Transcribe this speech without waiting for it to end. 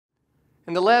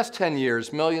In the last 10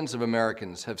 years, millions of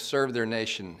Americans have served their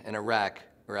nation in Iraq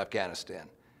or Afghanistan.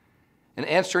 In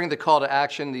answering the call to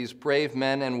action, these brave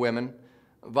men and women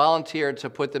volunteered to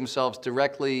put themselves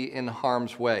directly in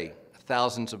harm's way,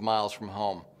 thousands of miles from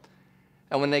home.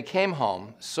 And when they came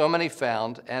home, so many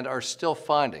found and are still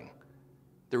finding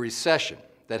the recession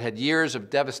that had years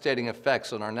of devastating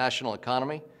effects on our national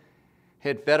economy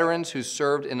hit veterans who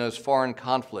served in those foreign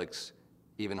conflicts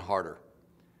even harder.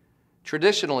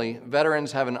 Traditionally,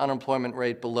 veterans have an unemployment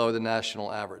rate below the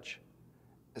national average.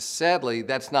 Sadly,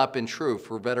 that's not been true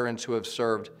for veterans who have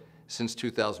served since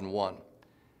 2001.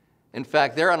 In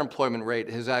fact, their unemployment rate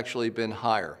has actually been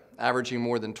higher, averaging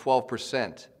more than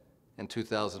 12% in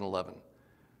 2011,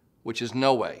 which is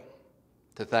no way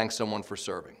to thank someone for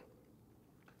serving.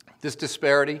 This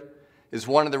disparity is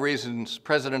one of the reasons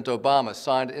President Obama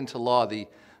signed into law the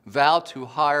Vow to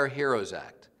Hire Heroes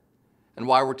Act, and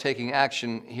why we're taking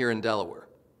action here in Delaware.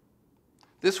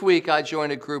 This week, I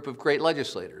joined a group of great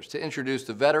legislators to introduce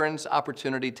the Veterans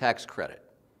Opportunity Tax Credit.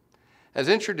 As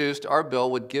introduced, our bill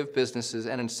would give businesses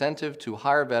an incentive to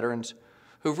hire veterans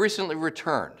who've recently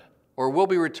returned or will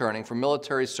be returning from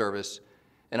military service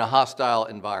in a hostile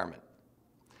environment.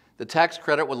 The tax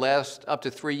credit would last up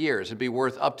to 3 years and be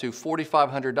worth up to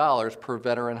 $4,500 per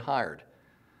veteran hired.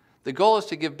 The goal is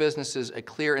to give businesses a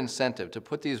clear incentive to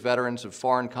put these veterans of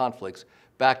foreign conflicts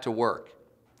back to work,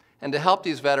 and to help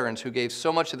these veterans who gave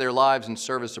so much of their lives in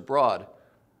service abroad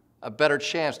a better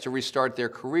chance to restart their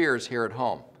careers here at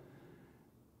home.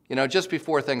 You know, just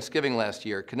before Thanksgiving last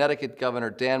year, Connecticut Governor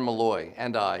Dan Malloy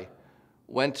and I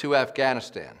went to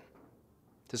Afghanistan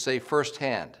to say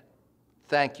firsthand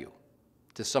thank you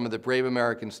to some of the brave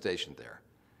Americans stationed there,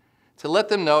 to let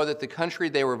them know that the country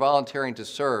they were volunteering to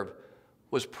serve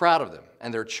was proud of them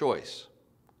and their choice.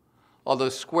 Although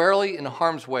squarely in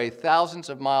harm's way, thousands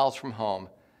of miles from home,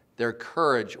 their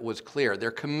courage was clear,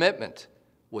 their commitment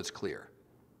was clear,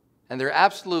 and their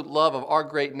absolute love of our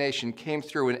great nation came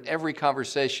through in every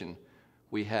conversation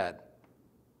we had.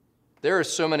 There are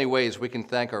so many ways we can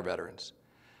thank our veterans,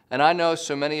 and I know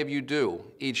so many of you do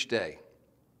each day.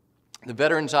 The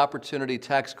Veterans Opportunity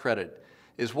Tax Credit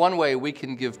is one way we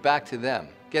can give back to them,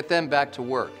 get them back to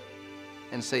work,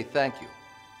 and say thank you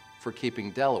for keeping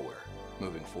Delaware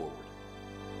moving forward.